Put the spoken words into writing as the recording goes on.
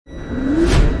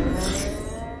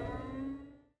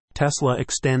Tesla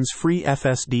extends free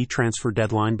FSD transfer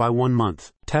deadline by 1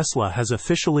 month. Tesla has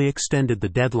officially extended the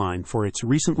deadline for its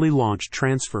recently launched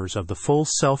transfers of the full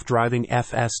self-driving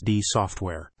FSD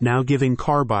software, now giving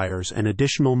car buyers an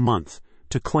additional month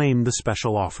to claim the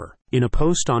special offer. In a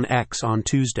post on X on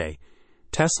Tuesday,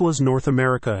 Tesla's North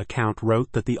America account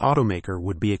wrote that the automaker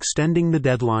would be extending the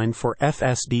deadline for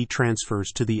FSD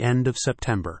transfers to the end of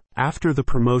September, after the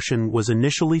promotion was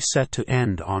initially set to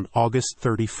end on August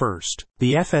 31st.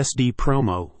 The FSD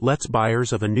promo lets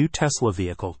buyers of a new Tesla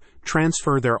vehicle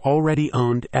transfer their already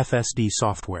owned FSD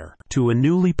software to a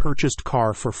newly purchased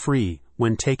car for free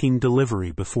when taking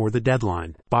delivery before the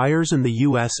deadline. Buyers in the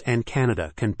US and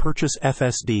Canada can purchase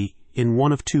FSD in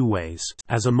one of two ways: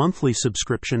 as a monthly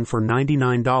subscription for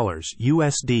 $99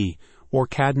 USD or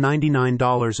CAD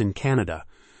 $99 in Canada,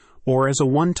 or as a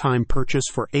one-time purchase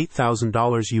for $8,000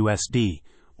 USD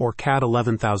or CAD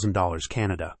 $11,000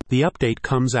 Canada. The update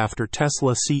comes after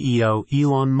Tesla CEO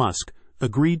Elon Musk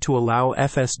agreed to allow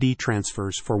FSD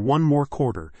transfers for one more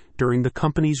quarter during the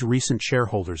company's recent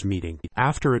shareholders meeting,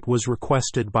 after it was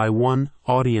requested by one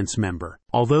audience member.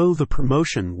 Although the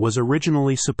promotion was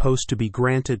originally supposed to be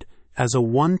granted as a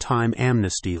one-time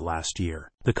amnesty last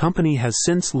year, the company has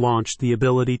since launched the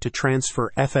ability to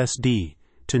transfer FSD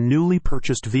to newly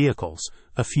purchased vehicles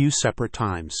a few separate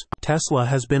times. Tesla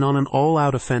has been on an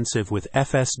all-out offensive with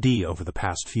FSD over the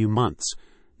past few months,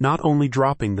 not only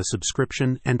dropping the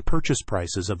subscription and purchase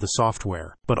prices of the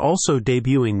software, but also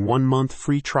debuting 1-month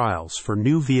free trials for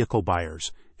new vehicle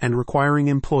buyers and requiring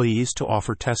employees to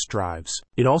offer test drives.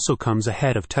 It also comes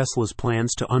ahead of Tesla's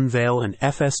plans to unveil an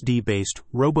FSD-based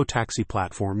robotaxi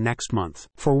platform next month,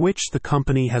 for which the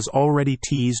company has already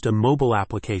teased a mobile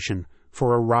application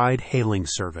for a ride-hailing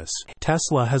service.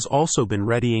 Tesla has also been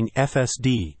readying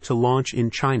FSD to launch in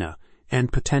China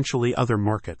and potentially other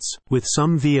markets, with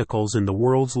some vehicles in the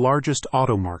world's largest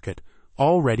auto market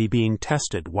already being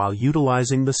tested while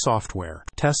utilizing the software.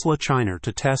 Tesla China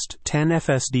to test 10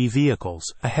 FSD vehicles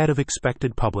ahead of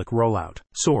expected public rollout.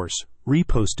 Source: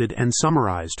 reposted and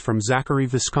summarized from Zachary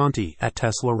Visconti at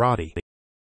teslarati.